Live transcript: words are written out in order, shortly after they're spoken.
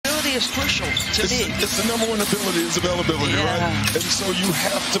Availability is crucial to me. It's the number one ability is availability, right? And so you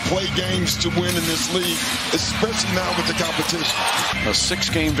have to play games to win in this league, especially now with the competition. A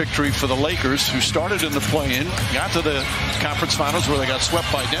 6-game victory for the Lakers, who started in the play-in, got to the conference finals where they got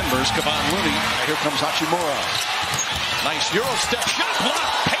swept by Denver's Kevon Looney. Here comes Hachimura. Nice Euro step shot block.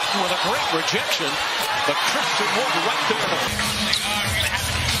 Payton with a great rejection, but Christian Wood right there.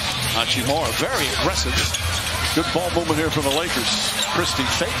 Hachimura very aggressive. Good ball movement here for the Lakers. Christie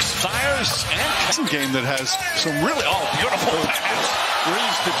fakes, fires, and it's a game that has some really beautiful pass.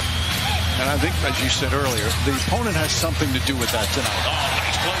 And I think, as you said earlier, the opponent has something to do with that tonight. Oh,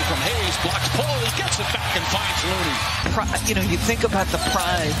 nice play from Hayes, blocks Paul, he gets it back and finds Looney. You know, you think about the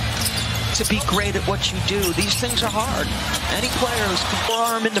pride to be great at what you do. These things are hard. Any players can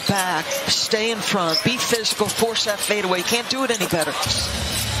arm in the back, stay in front, be physical, force that fadeaway. You can't do it any better.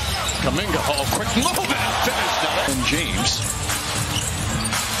 Kuminga, quick move and finish. And James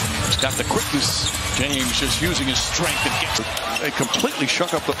has got the quickness. James just using his strength and gets it. They completely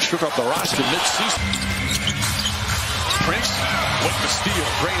shook up the roster mid-season. Prince with the steal.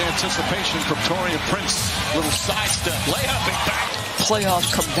 Great anticipation from Taurean Prince. Little sidestep, layup and back. Playoff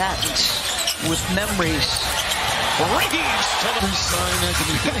combatants with memories. Reeves to the sign.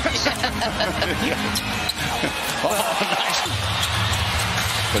 Oh, nice.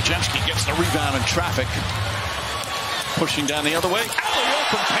 Bajemski gets the rebound in traffic. Pushing down the other way.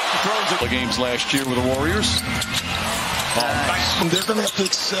 Alley-oop and Payton throws it. The games last year with the Warriors. Nice. They're going to have to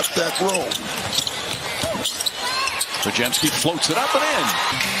accept that role. Bajemski floats it up and in.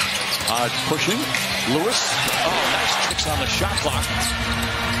 Pushing. Lewis. Oh, nice tricks on the shot clock.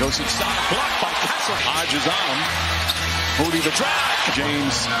 Goes inside. Blocked by Castle. Hodge is on. Moody the drive.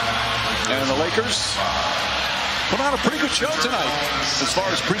 James and the Lakers put on a pretty good show tonight as far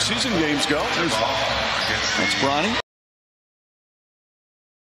as preseason games go. That's Bronny.